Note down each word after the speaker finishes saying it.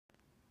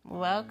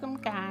Welcome,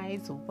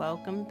 guys.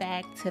 Welcome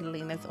back to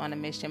Lena's on a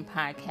Mission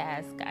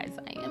podcast. Guys,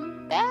 I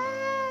am back.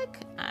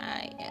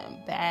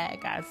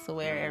 I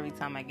swear, every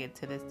time I get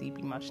to this deep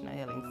emotional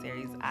healing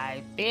series,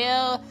 I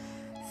feel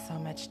so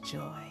much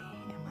joy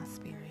in my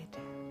spirit.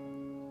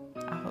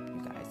 I hope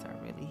you guys are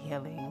really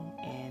healing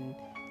and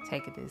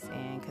taking this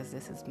in, because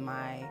this is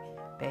my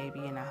baby,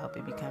 and I hope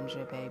it becomes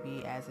your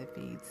baby as it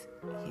feeds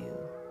you.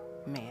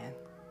 Man,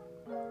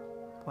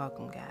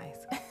 welcome,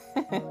 guys.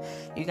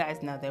 You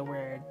guys know that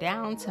we're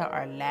down to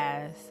our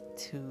last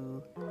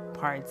two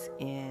parts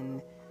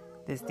in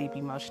this deep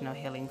emotional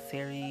healing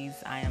series.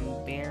 I am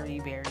very,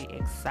 very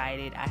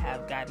excited. I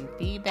have gotten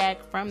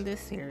feedback from this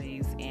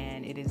series,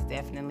 and it is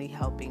definitely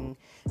helping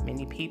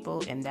many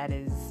people, and that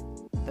is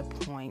the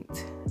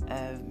point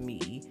of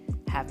me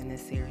having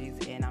this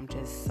series. And I'm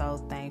just so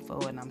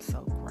thankful, and I'm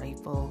so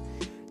grateful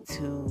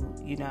to,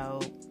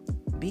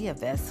 be a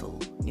vessel,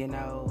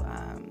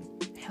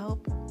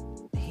 help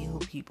heal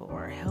people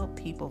or help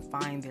people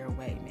find their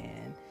way,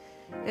 man.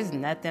 There's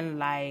nothing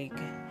like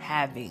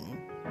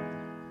having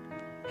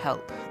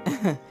help.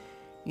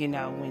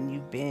 When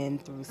you've been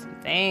through some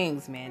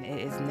things, man, it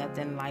is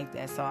nothing like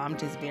that. So I'm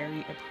just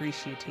very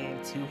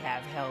appreciative to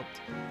have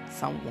helped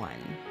someone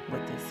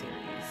with this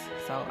series.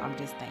 So I'm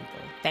just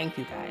thankful. Thank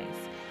you, guys.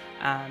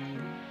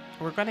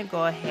 We're going to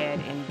go ahead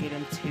and get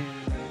into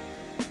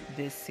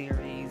this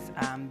series.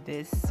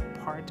 This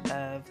part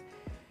of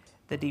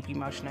the Deep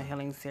Emotional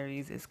Healing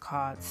series is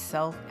called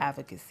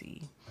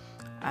Self-Advocacy.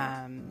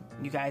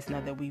 You guys know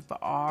that we've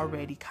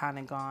already kind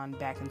of gone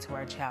back into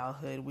our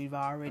childhood. We've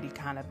already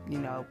kind of,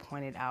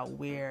 pointed out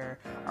where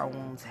our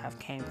wounds have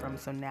came from.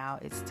 So now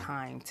it's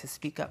time to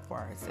speak up for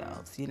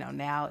ourselves.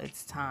 Now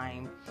it's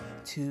time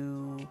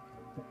to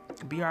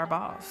be our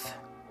boss.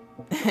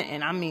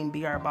 And I mean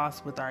be our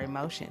boss with our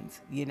emotions,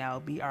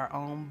 be our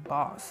own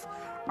boss,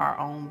 our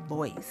own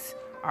voice,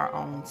 our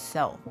own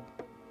self.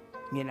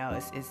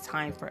 It's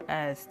time for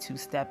us to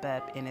step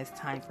up, and it's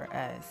time for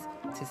us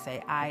to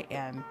say, I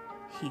am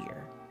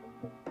here.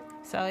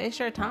 So it's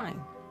your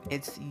time.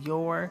 It's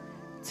your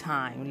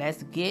time.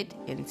 Let's get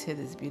into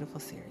this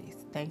beautiful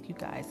series. Thank you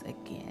guys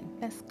again.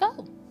 Let's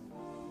go.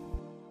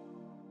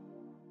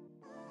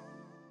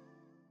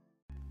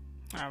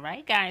 All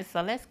right, guys.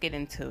 So let's get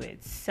into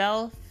it.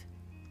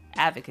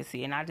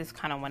 Self-advocacy. And I just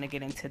kind of want to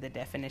get into the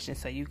definition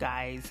so you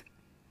guys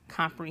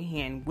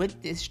comprehend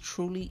what this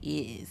truly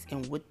is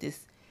and what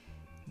this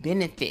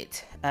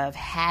benefit of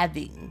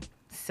having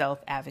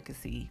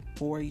self-advocacy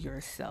for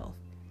yourself.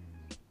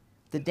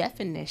 The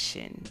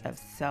definition of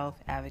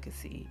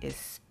self-advocacy is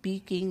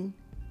speaking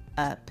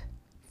up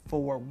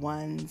for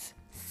one's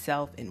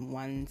self and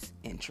one's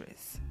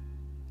interests.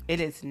 It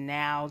is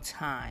now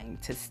time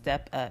to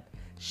step up,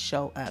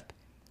 show up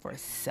for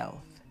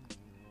self.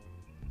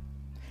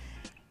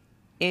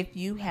 If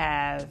you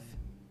have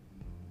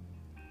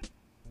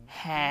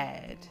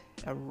had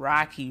a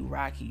rocky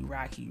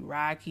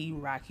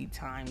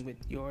time with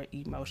your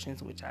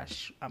emotions, which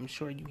I'm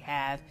sure you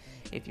have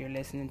if you're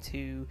listening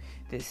to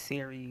this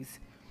series,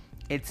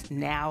 it's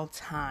now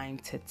time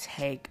to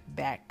take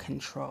back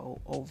control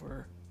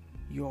over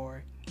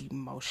your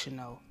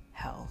emotional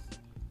health.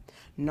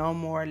 No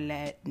more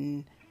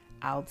letting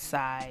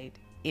outside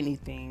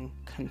anything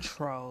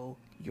control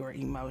your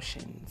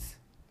emotions.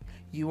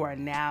 You are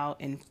now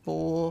in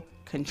full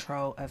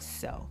control of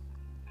self.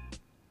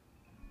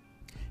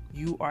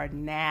 You are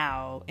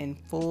now in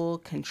full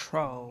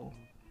control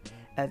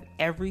of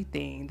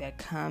everything that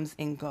comes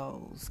and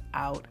goes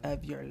out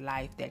of your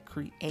life that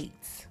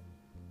creates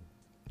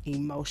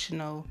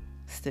emotional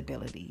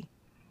stability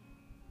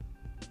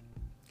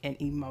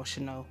and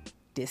emotional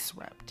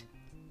disrupt.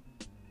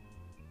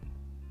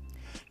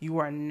 You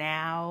are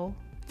now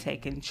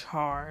taking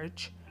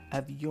charge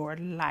of your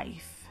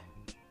life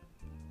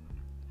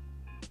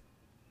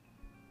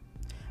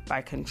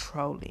by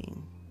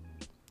controlling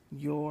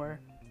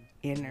your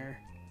inner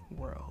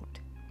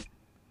world.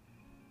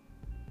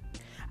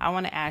 I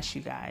want to ask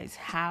you guys,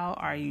 how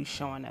are you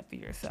showing up for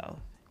yourself?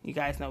 You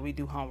guys know we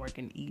do homework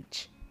in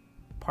each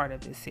part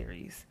of this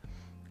series.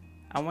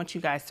 I want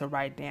you guys to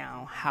write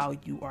down how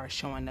you are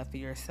showing up for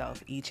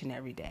yourself each and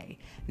every day.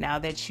 Now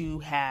that you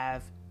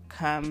have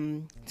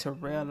come to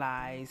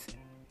realize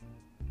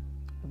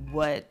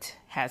what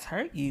has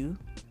hurt you,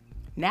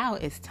 now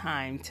it's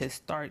time to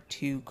start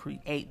to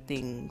create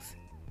things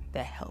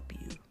that help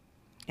you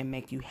and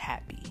make you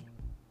happy,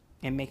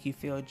 and make you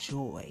feel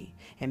joy,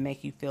 and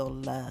make you feel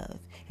love,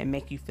 and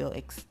make you feel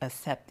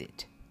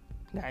accepted.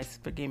 Guys,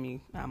 forgive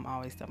me, I'm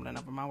always stumbling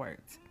over my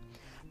words.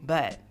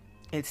 But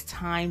it's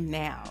time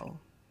now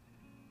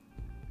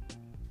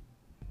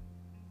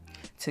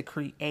to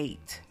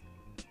create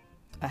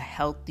a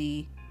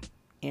healthy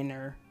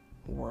inner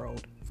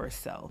world for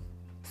self,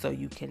 so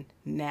you can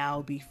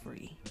now be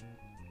free.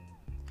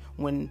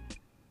 When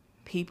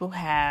people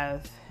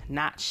have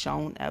not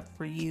shown up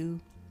for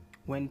you,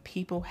 when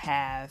people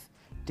have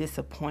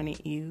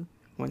disappointed you,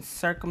 when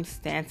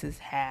circumstances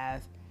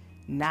have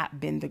not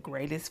been the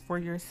greatest for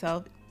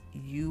yourself,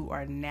 you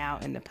are now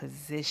in a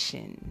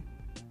position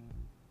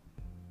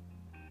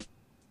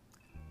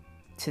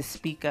to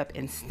speak up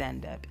and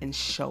stand up and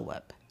show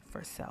up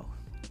for self.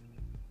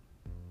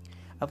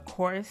 Of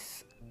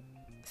course,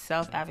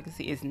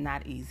 self-advocacy is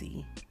not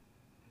easy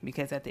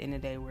because at the end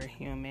of the day, we're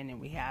human and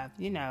we have,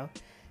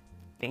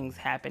 things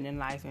happen in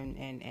life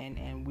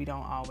and we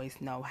don't always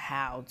know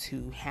how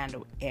to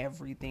handle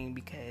everything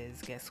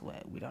because guess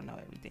what? We don't know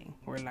everything.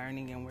 We're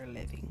learning and we're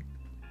living.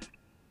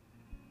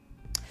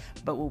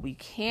 But what we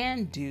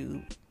can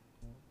do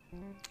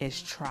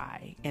is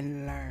try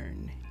and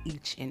learn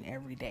each and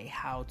every day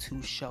how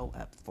to show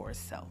up for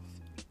self.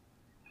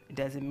 It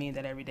doesn't mean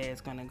that every day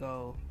is going to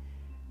go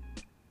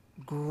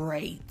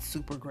great,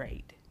 super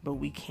great, but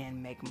we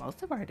can make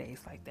most of our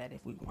days like that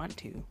if we want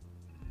to,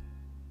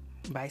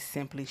 by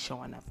simply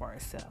showing up for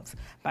ourselves,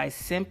 by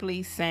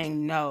simply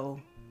saying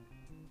no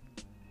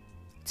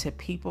to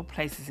people,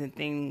 places, and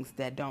things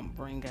that don't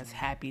bring us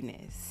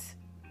happiness,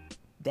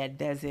 that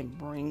doesn't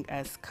bring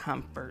us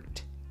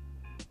comfort,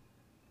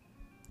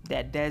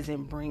 that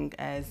doesn't bring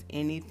us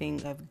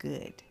anything of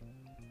good.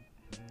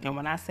 And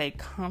when I say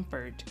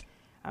comfort,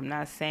 I'm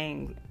not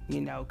saying,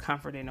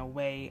 comfort in a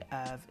way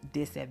of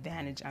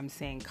disadvantage. I'm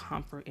saying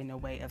comfort in a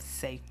way of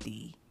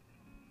safety,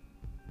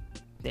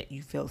 that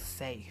you feel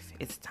safe.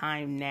 It's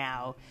time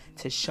now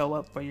to show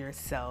up for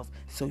yourself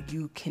so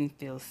you can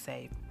feel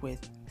safe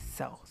with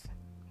self.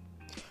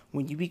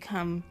 When you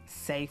become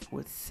safe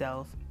with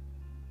self,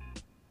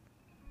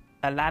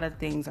 a lot of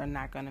things are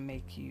not going to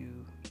make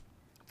you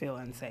feel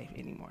unsafe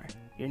anymore.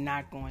 You're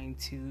not going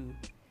to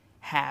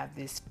have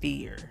this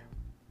fear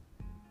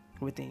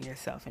within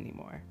yourself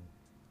anymore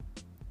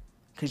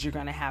because you're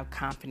going to have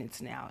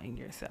confidence now in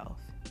yourself.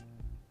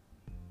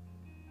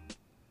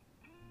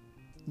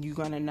 You're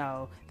going to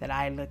know that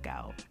I look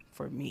out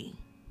for me.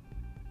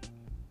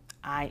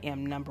 I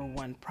am number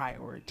one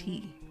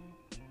priority.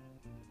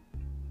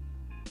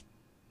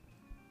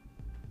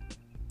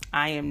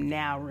 I am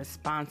now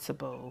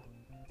responsible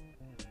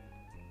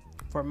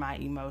for my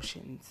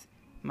emotions,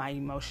 my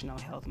emotional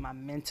health, my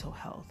mental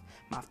health,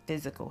 my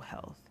physical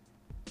health,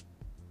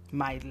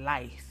 my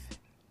life.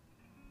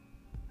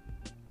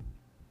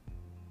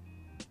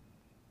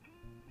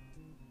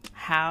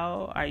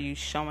 How are you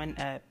showing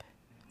up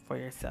for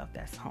yourself?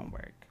 That's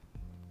homework.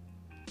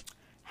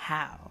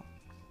 How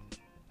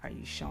are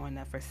you showing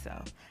up for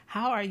self?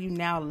 How are you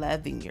now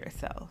loving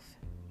yourself?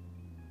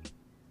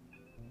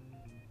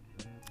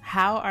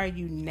 How are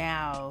you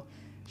now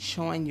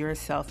showing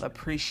yourself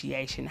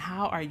appreciation?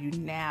 How are you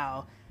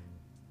now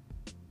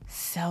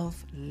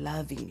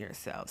self-loving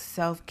yourself,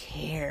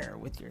 self-care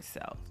with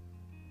yourself?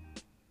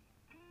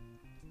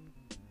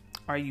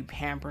 Are you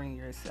pampering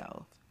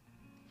yourself?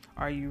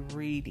 Are you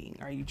reading?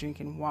 Are you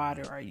drinking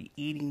water? Are you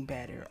eating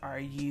better? Are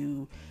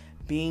you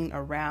being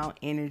around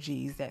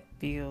energies that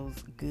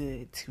feels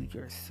good to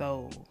your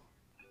soul?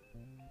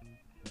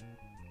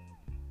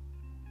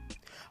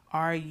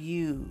 Are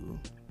you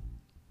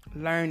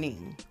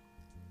learning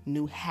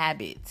new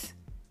habits?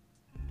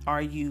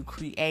 Are you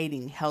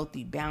creating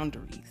healthy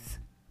boundaries?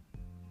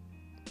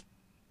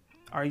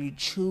 Are you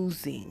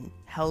choosing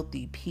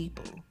healthy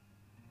people?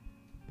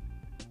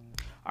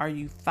 Are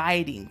you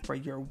fighting for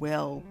your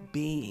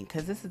well-being?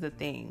 Because this is the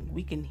thing.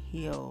 We can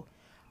heal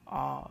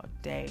all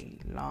day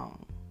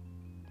long.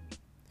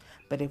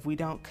 But if we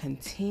don't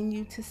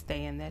continue to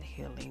stay in that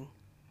healing,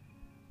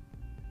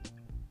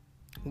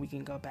 we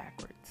can go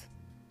backwards.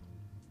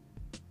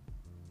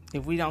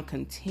 If we don't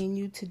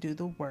continue to do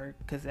the work,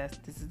 because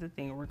this is the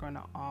thing, we're going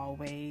to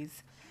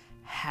always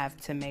have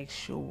to make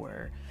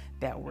sure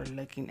that we're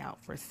looking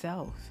out for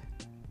self.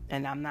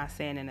 And I'm not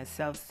saying in a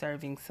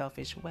self-serving,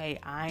 selfish way.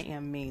 I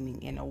am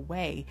meaning in a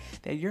way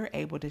that you're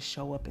able to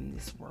show up in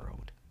this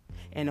world,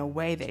 in a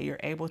way that you're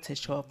able to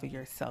show up for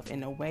yourself,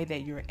 in a way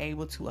that you're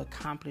able to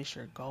accomplish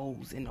your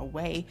goals, in a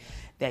way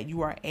that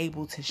you are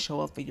able to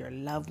show up for your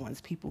loved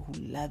ones, people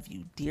who love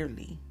you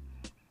dearly,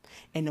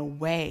 in a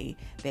way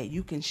that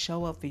you can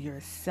show up for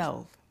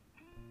yourself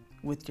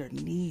with your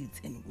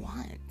needs and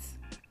wants.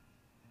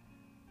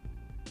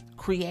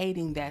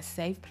 Creating that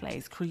safe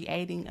place,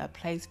 creating a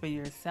place for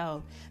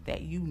yourself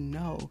that you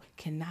know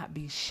cannot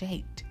be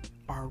shaped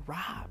or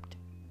robbed.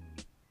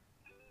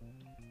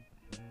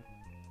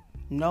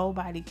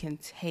 Nobody can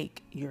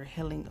take your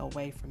healing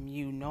away from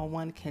you. No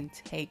one can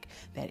take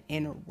that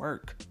inner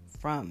work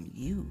from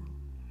you.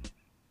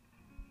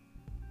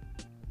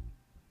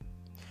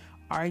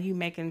 Are you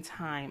making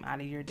time out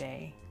of your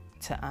day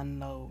to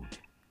unload?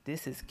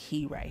 This is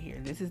key right here.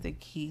 This is the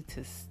key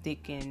to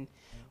sticking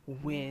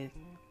with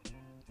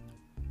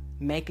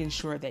making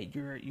sure that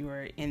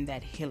you're in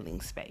that healing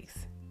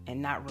space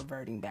and not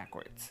reverting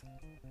backwards.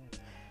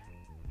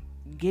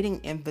 Getting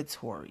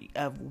inventory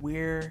of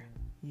where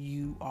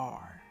you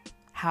are,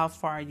 how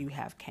far you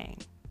have came.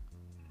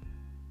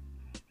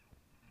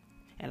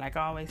 And like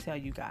I always tell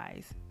you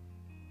guys,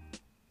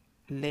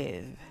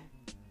 live.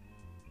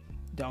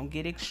 Don't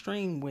get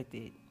extreme with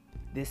it.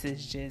 This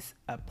is just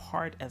a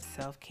part of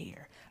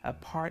self-care, a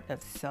part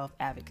of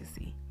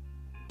self-advocacy.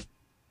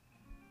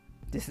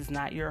 This is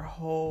not your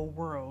whole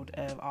world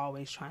of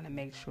always trying to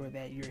make sure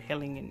that you're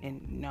healing.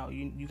 And no,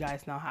 you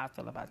guys know how I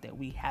feel about that.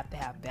 We have to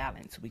have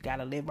balance. We got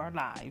to live our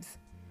lives,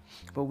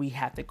 but we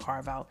have to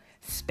carve out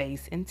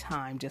space and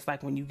time, just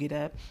like when you get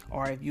up,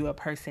 or if you're a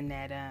person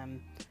that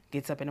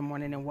gets up in the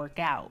morning and work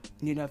out,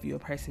 if you're a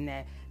person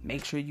that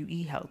makes sure you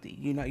eat healthy,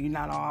 you're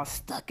not all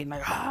stuck in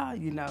like,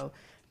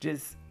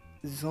 just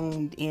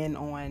zoomed in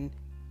on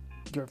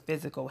your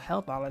physical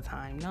health all the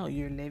time. No,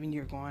 you're living,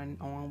 you're going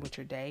on with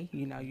your day,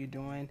 you're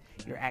doing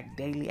your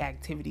daily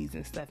activities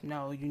and stuff.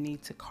 No, you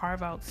need to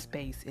carve out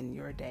space in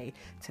your day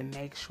to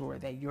make sure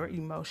that your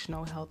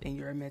emotional health and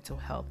your mental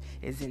health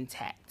is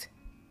intact.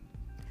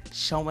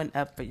 Showing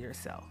up for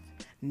yourself,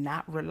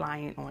 not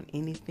relying on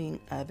anything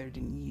other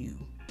than you,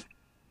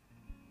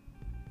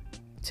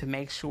 to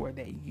make sure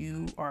that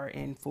you are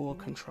in full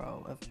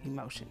control of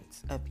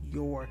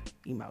your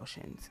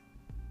emotions.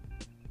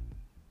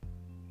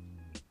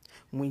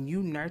 When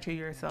you nurture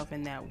yourself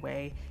in that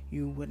way,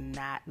 you would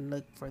not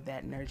look for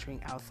that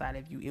nurturing outside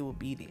of you. It will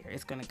be there.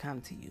 It's going to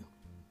come to you,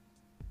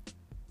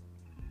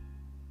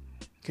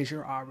 because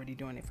you're already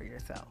doing it for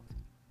yourself.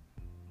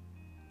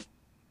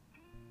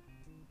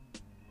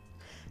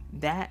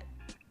 That,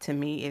 to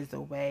me, is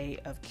the way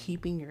of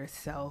keeping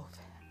yourself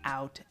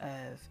out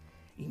of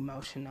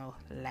emotional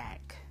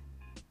lack.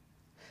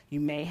 You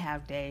may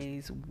have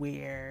days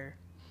where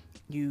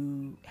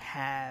you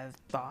have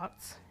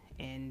thoughts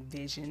and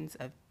visions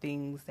of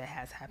things that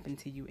has happened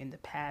to you in the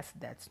past.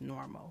 That's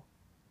normal.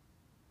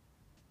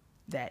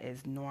 That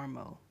is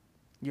normal.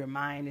 Your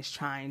mind is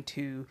trying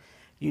to,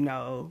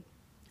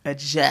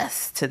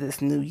 adjust to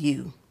this new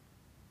you,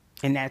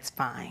 and that's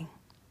fine.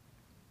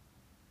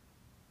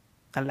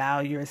 Allow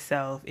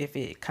yourself, if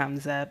it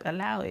comes up,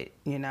 allow it,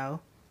 allow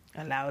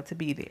it to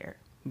be there,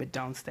 but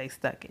don't stay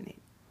stuck in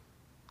it.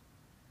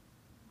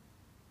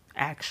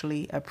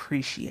 Actually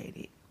appreciate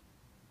it,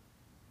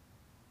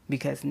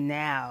 because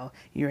now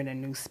you're in a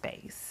new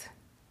space.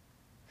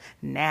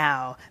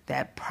 Now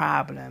that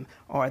problem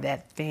or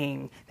that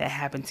thing that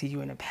happened to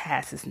you in the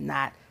past is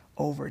not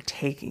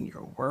overtaking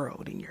your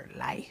world and your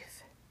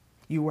life.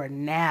 You are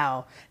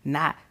now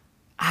not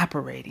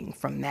operating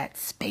from that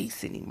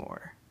space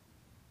anymore.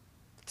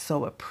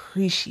 So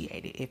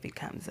appreciate it if it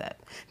comes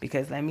up.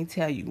 Because let me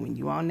tell you, when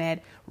you're on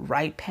that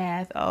right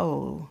path,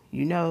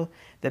 the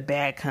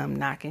bad come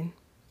knocking.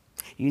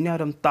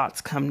 Them thoughts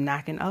come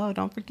knocking. Oh,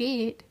 don't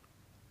forget.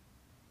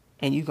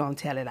 And you going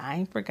to tell it, I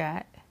ain't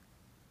forgot.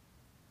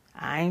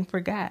 I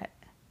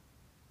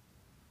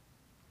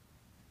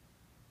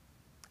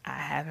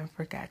haven't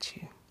forgot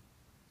you.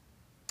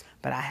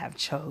 But I have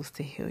chose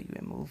to heal you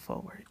and move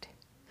forward.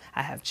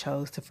 I have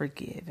chose to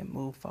forgive and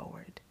move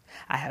forward.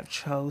 I have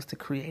chose to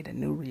create a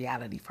new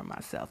reality for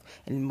myself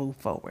and move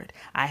forward.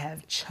 I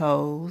have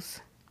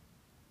chose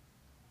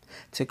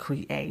to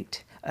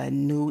create a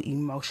new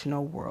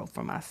emotional world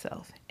for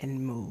myself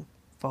and move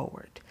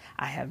forward.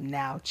 I have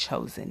now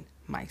chosen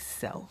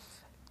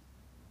myself.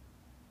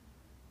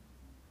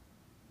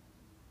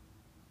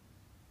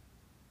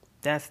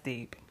 That's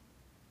deep.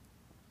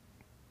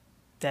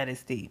 That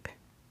is deep.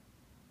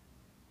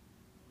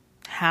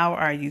 How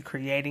are you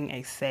creating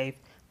a safe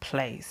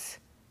place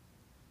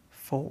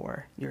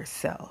for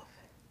yourself,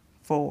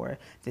 for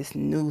this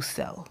new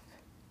self?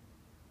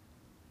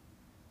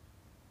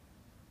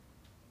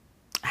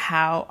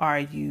 How are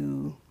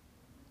you?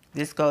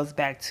 This goes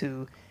back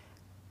to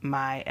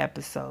my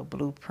episode,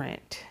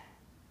 Blueprint,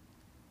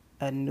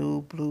 a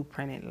new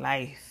blueprinted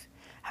life.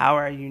 How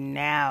are you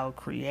now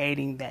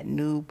creating that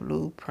new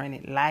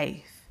blueprinted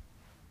life?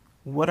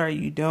 What are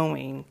you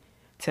doing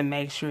to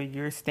make sure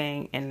you're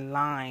staying in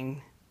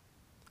line,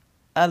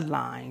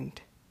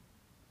 aligned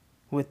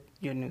with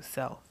your new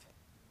self?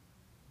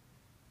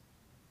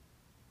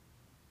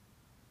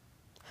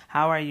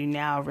 How are you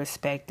now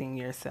respecting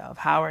yourself?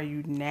 How are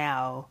you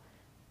now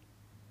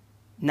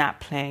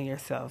not playing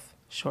yourself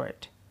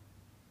short?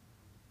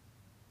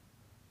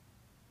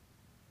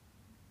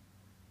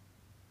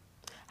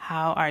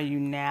 How are you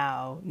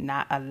now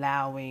not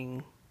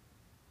allowing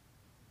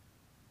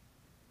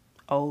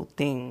old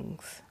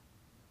things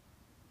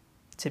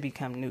to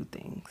become new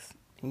things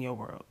in your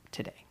world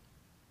today?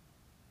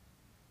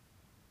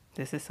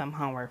 This is some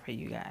homework for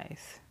you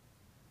guys.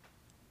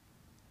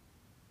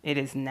 It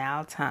is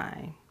now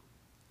time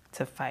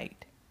to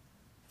fight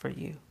for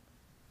you.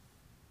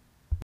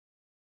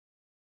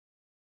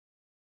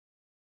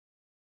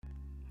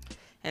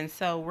 And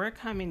so we're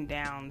coming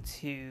down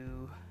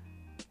to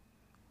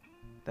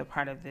the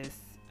part of this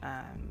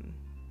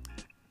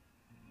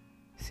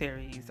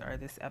series or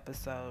this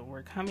episode.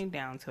 We're coming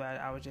down to,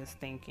 I was just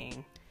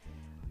thinking,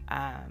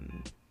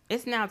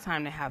 it's now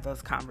time to have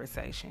those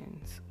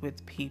conversations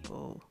with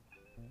people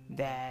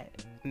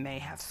that may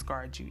have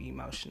scarred you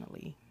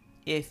emotionally,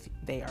 if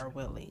they are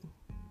willing.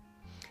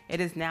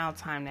 It is now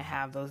time to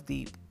have those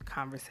deep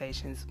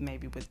conversations,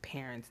 maybe with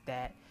parents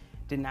that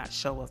did not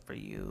show up for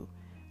you.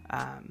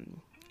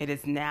 It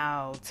is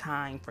now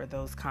time for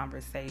those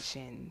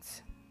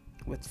conversations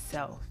with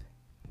self.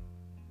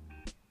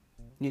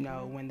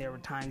 When there were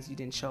times you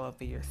didn't show up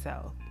for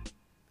yourself.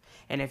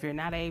 And if you're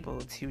not able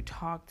to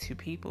talk to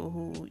people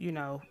who,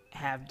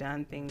 have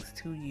done things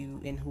to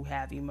you and who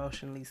have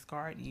emotionally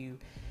scarred you,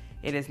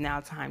 it is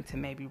now time to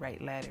maybe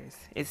write letters.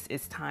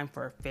 It's time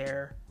for a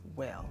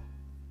farewell.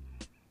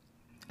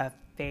 A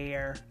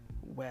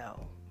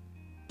farewell.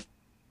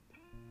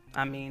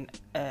 I mean,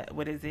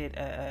 what is it?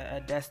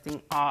 A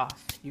dusting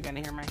off. You're going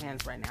to hear my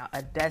hands right now.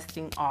 A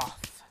dusting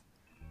off.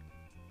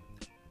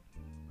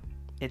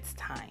 It's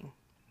time.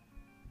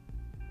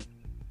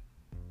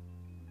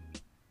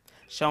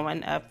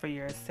 Showing up for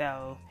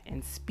yourself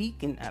and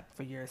speaking up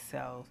for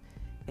yourself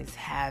is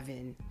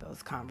having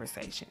those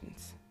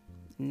conversations.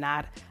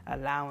 Not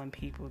allowing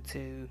people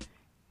to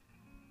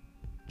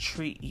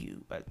treat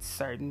you a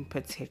certain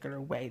particular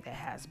way that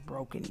has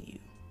broken you.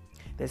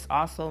 This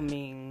also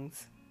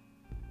means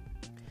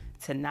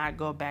to not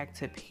go back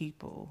to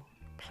people,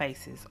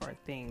 places, or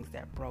things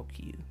that broke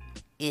you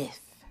if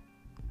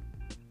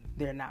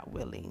they're not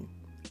willing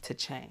to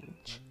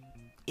change.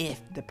 If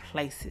the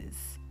places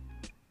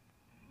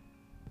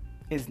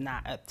is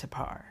not up to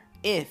par.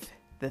 If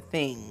the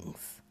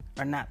things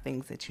are not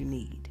things that you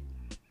need.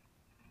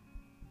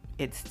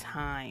 It's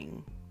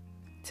time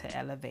to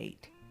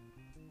elevate.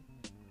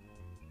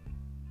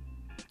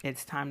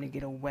 It's time to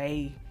get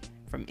away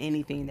from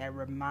anything that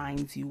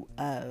reminds you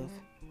of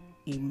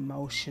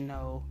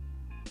emotional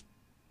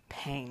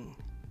pain.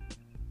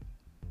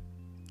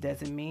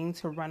 Doesn't mean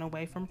to run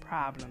away from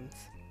problems,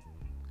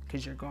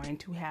 because you're going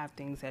to have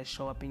things that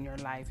show up in your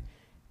life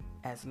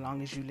as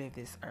long as you live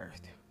this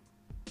earth.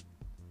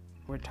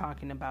 We're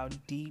talking about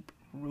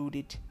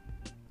deep-rooted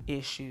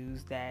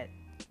issues that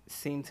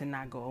seem to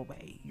not go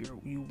away.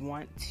 You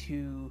want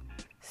to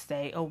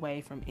stay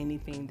away from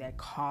anything that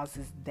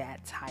causes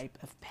that type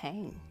of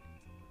pain.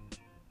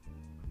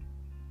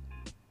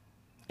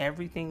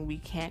 Everything we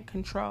can't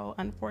control,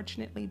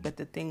 unfortunately, but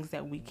the things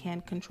that we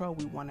can control,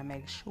 we want to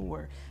make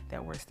sure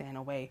that we're staying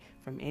away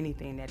from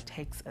anything that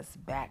takes us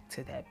back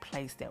to that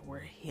place that we're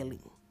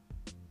healing.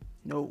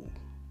 No,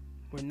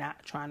 we're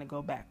not trying to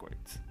go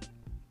backwards.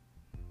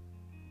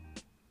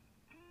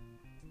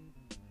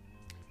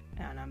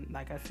 And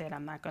like I said,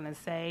 I'm not going to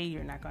say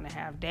you're not going to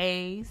have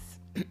days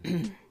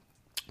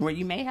where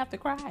you may have to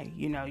cry.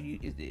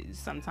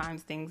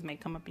 Sometimes things may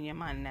come up in your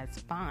mind, and that's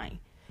fine.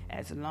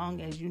 As long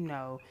as you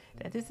know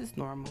that this is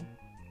normal.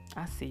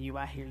 I see you,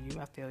 I hear you,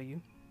 I feel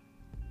you.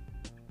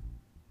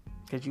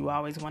 Because you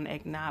always want to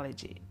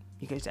acknowledge it.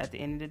 Because at the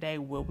end of the day,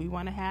 what we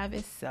want to have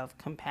is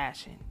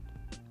self-compassion.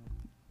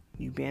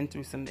 You've been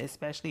through some,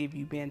 especially if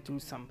you've been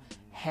through some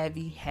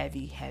heavy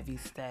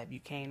stuff,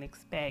 you can't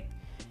expect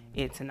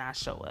it to not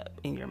show up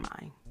in your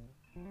mind.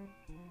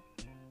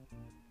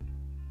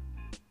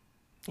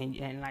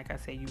 And like I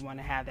said, you want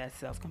to have that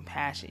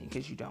self-compassion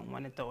because you don't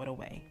want to throw it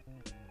away.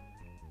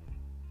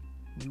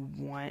 You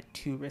want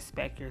to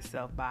respect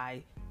yourself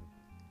by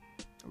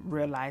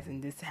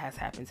realizing this has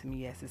happened to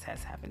me. Yes, this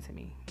has happened to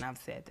me. And I've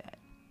said that.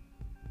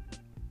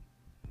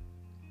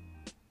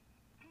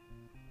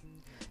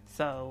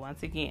 So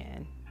once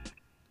again,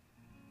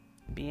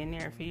 being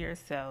there for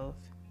yourself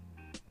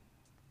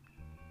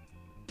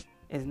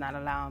is not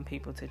allowing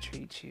people to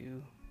treat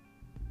you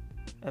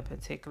a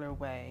particular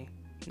way,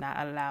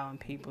 not allowing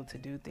people to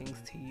do things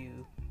to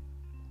you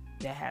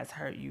that has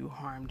hurt you,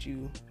 harmed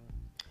you,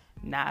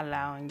 not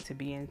allowing to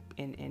be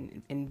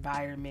in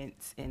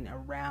environments and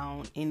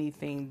around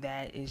anything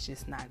that is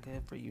just not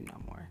good for you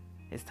no more.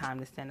 It's time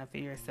to stand up for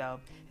yourself.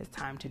 It's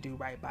time to do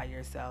right by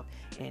yourself.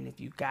 And if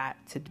you got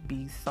to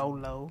be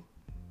solo,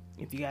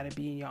 if you got to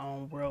be in your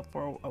own world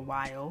for a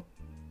while,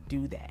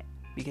 do that.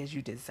 Because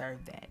you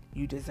deserve that.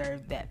 You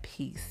deserve that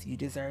peace. You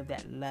deserve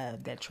that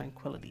love, that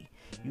tranquility.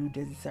 You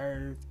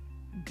deserve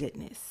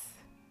goodness.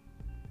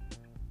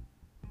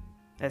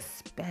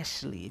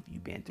 Especially if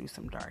you've been through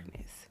some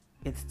darkness.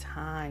 It's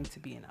time to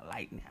be in the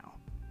light now.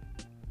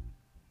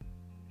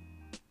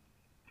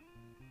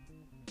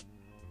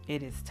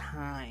 It is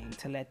time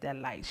to let that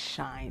light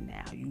shine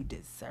now. You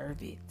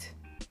deserve it.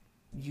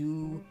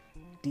 You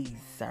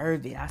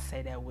deserve it. I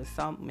say that with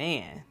some,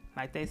 man,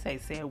 like they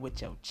say it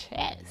with your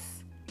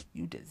chest.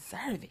 You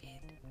deserve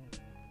it.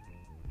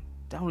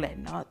 Don't let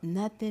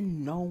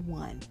nothing, no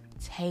one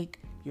take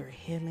your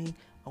healing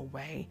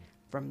away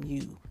from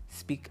you.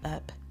 Speak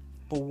up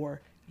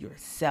for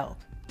yourself.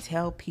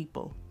 Tell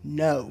people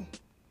no.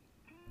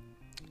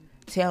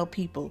 Tell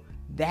people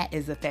that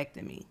is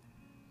affecting me.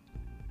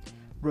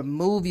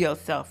 Remove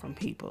yourself from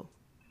people.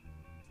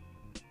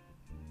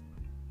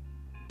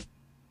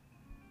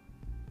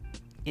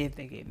 If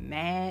they get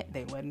mad,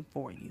 they wasn't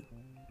for you.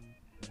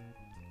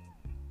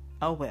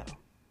 Oh well.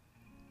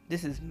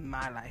 This is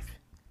my life.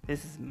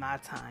 This is my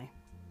time.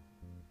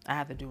 I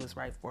have to do what's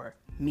right for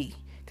me.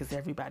 Because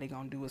everybody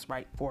gonna do what's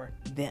right for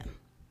them.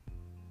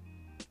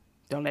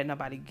 Don't let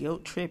nobody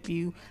guilt trip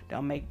you.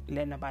 Don't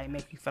let nobody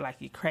make you feel like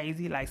you're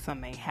crazy, like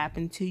something ain't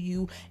happened to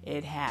you.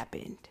 It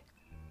happened.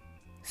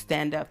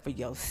 Stand up for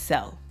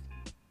yourself.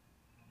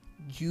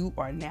 You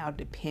are now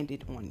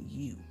dependent on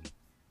you.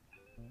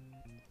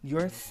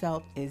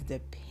 Yourself is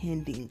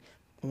depending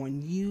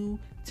on you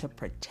to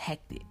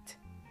protect it.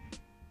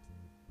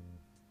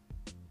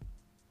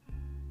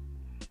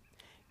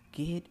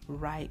 Get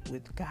right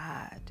with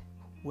God.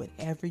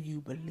 Whatever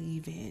you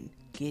believe in,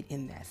 get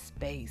in that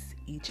space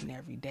each and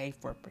every day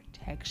for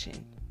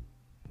protection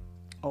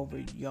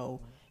over your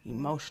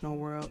emotional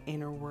world,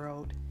 inner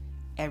world,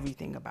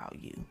 everything about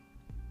you.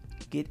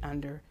 Get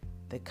under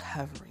the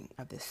covering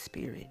of the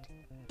Spirit.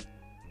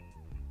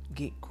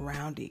 Get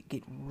grounded,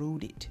 get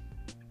rooted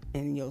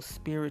in your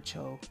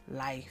spiritual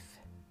life.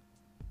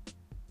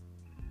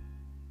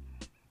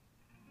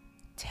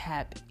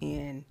 Tap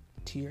in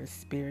to your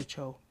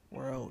spiritual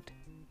world.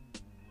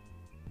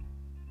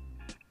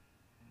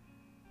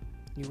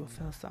 You will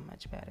feel so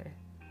much better.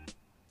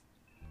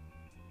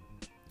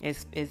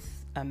 It's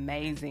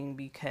amazing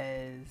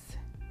because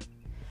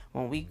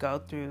when we go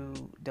through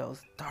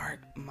those dark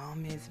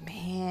moments,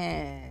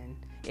 man,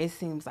 it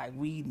seems like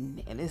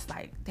it's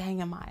like,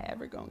 dang, am I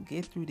ever going to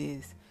get through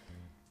this?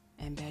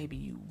 And baby,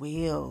 you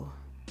will.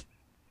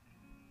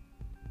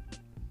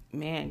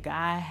 Man,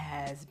 God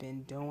has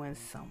been doing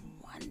some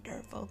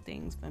wonderful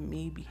things for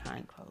me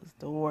behind closed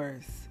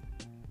doors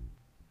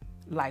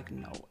like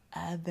no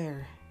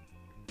other.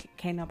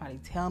 Can't nobody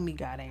tell me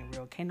God ain't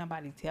real. Can't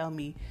nobody tell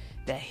me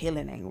that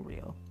healing ain't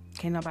real.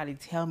 Can't nobody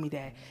tell me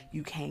that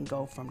you can't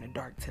go from the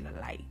dark to the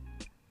light.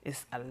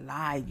 It's a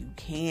lie. You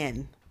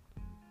can.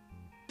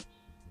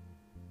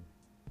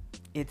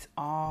 It's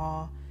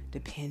all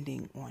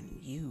depending on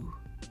you.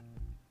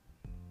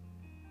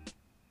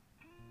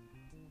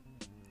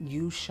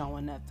 You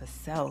showing up for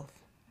self.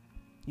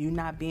 You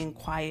not being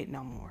quiet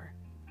no more.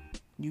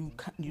 You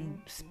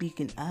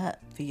speaking up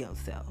for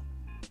yourself.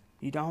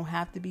 You don't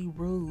have to be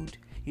rude.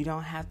 You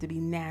don't have to be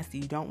nasty.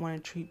 You don't want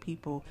to treat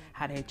people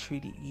how they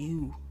treated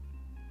you.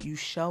 You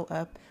show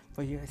up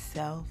for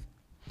yourself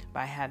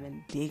by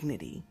having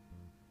dignity,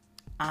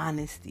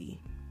 honesty,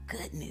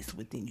 goodness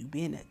within you.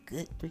 Being a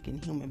good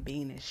freaking human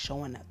being and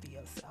showing up for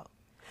yourself.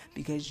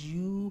 Because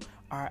you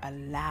are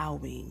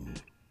allowing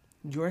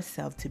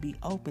yourself to be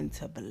open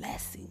to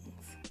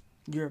blessings.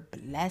 You're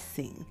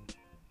blessing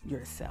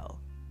yourself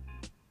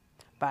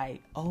by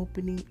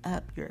opening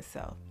up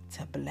yourself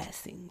to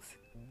blessings.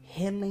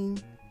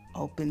 Healing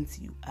opens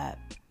you up.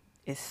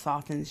 It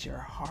softens your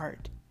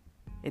heart.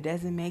 It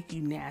doesn't make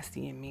you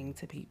nasty and mean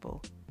to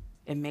people.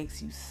 It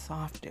makes you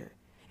softer.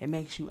 It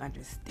makes you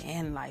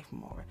understand life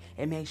more.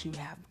 It makes you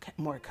have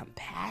more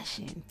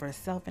compassion for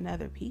self and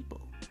other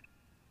people.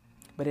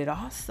 But it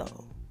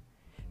also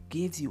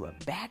gives you a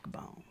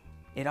backbone.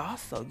 It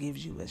also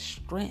gives you a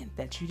strength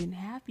that you didn't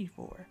have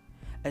before.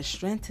 A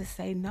strength to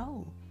say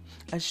no.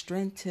 A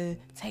strength to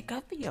take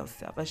up for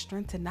yourself. A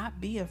strength to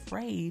not be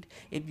afraid.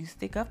 If you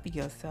stick up for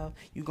yourself,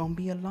 you're going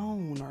to be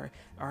alone.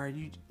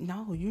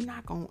 You're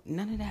not going to,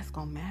 none of that's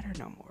going to matter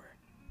no more.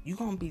 You're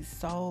going to be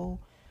so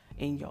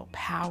in your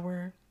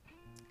power.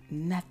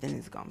 Nothing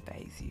is going to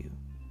faze you.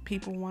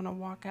 People want to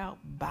walk out.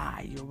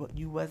 Bye.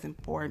 You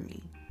wasn't for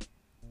me.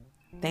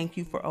 Thank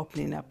you for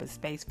opening up a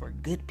space for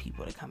good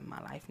people to come in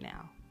my life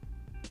now.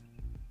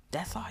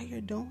 That's all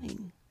you're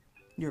doing.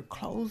 You're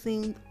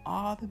closing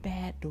all the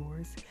bad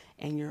doors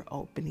and you're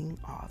opening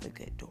all the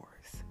good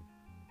doors.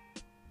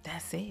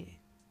 That's it.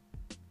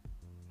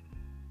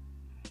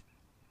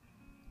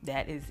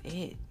 That is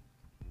it.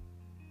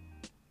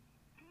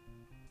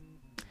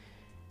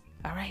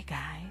 All right,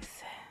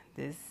 guys.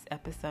 This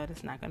episode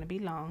is not going to be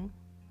long.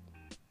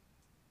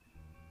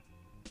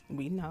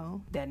 We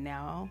know that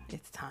now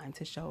it's time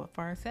to show up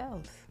for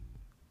ourselves.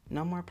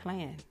 No more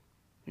playing.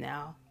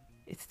 Now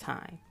it's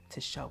time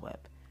to show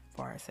up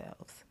for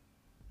ourselves.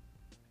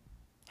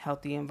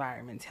 Healthy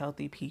environments,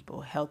 healthy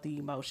people, healthy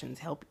emotions,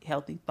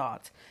 healthy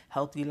thoughts,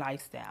 healthy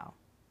lifestyle.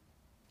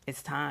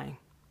 It's time.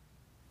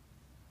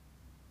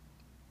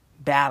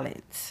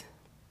 Balance.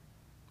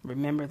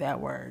 Remember that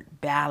word,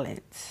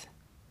 balance.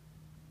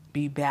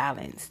 Be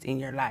balanced in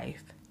your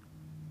life.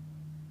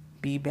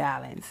 Be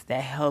balanced.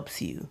 That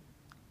helps you.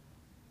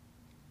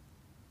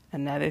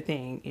 Another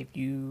thing, if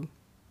you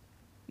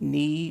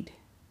need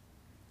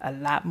a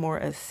lot more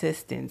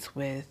assistance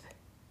with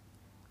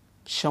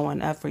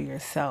showing up for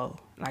yourself,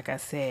 like I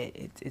said,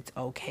 it's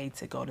okay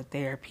to go to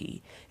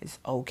therapy. It's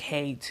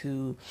okay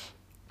to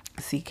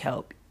seek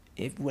help.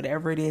 If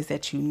whatever it is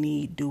that you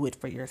need, do it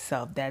for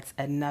yourself. That's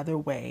another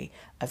way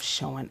of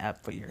showing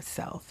up for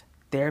yourself.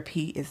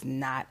 Therapy is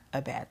not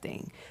a bad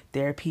thing.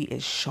 Therapy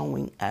is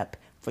showing up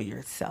for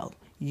yourself.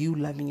 You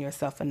loving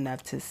yourself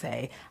enough to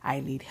say,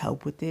 I need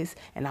help with this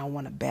and I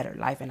want a better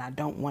life and I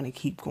don't want to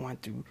keep going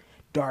through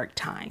dark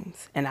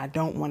times and I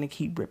don't want to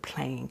keep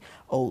replaying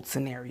old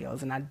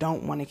scenarios and I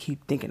don't want to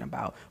keep thinking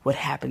about what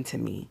happened to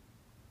me.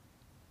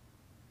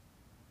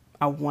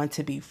 I want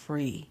to be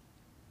free.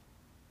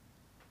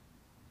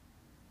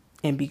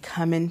 And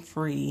becoming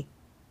free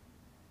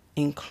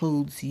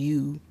includes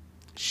you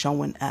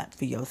showing up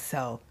for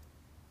yourself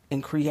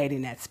and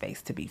creating that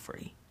space to be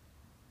free.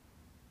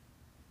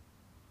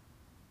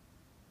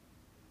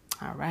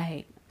 All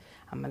right.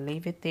 I'm going to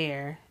leave it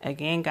there.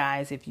 Again,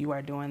 guys, if you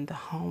are doing the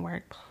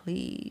homework,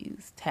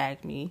 please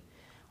tag me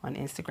on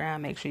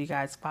Instagram. Make sure you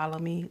guys follow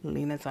me,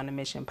 Lena's on a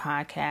Mission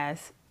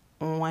Podcast,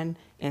 on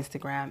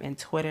Instagram and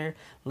Twitter,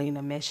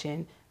 Lena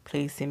Mission.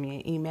 please send me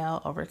an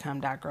email,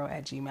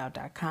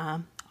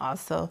 overcome.grow@gmail.com.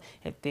 Also,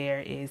 if there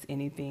is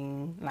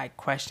anything like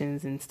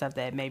questions and stuff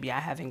that maybe I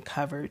haven't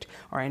covered,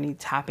 or any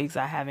topics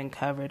I haven't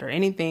covered, or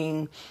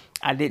anything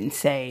I didn't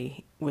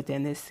say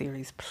within this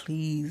series,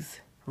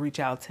 please reach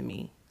out to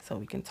me so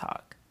we can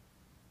talk.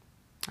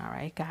 All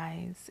right,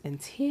 guys,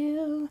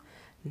 until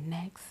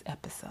next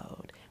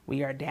episode,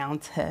 we are down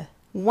to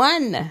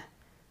one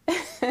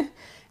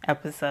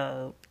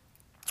episode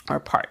or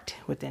part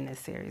within this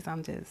series.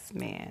 I'm just,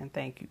 man,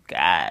 thank you,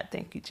 God.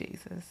 Thank you,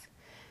 Jesus.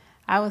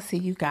 I will see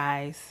you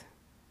guys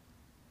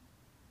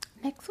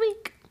next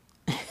week.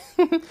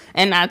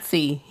 And not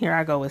see. Here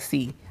I go with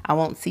see. I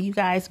won't see you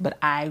guys, but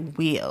I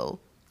will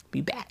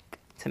be back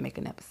to make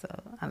an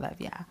episode. I love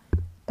y'all.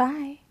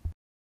 Bye.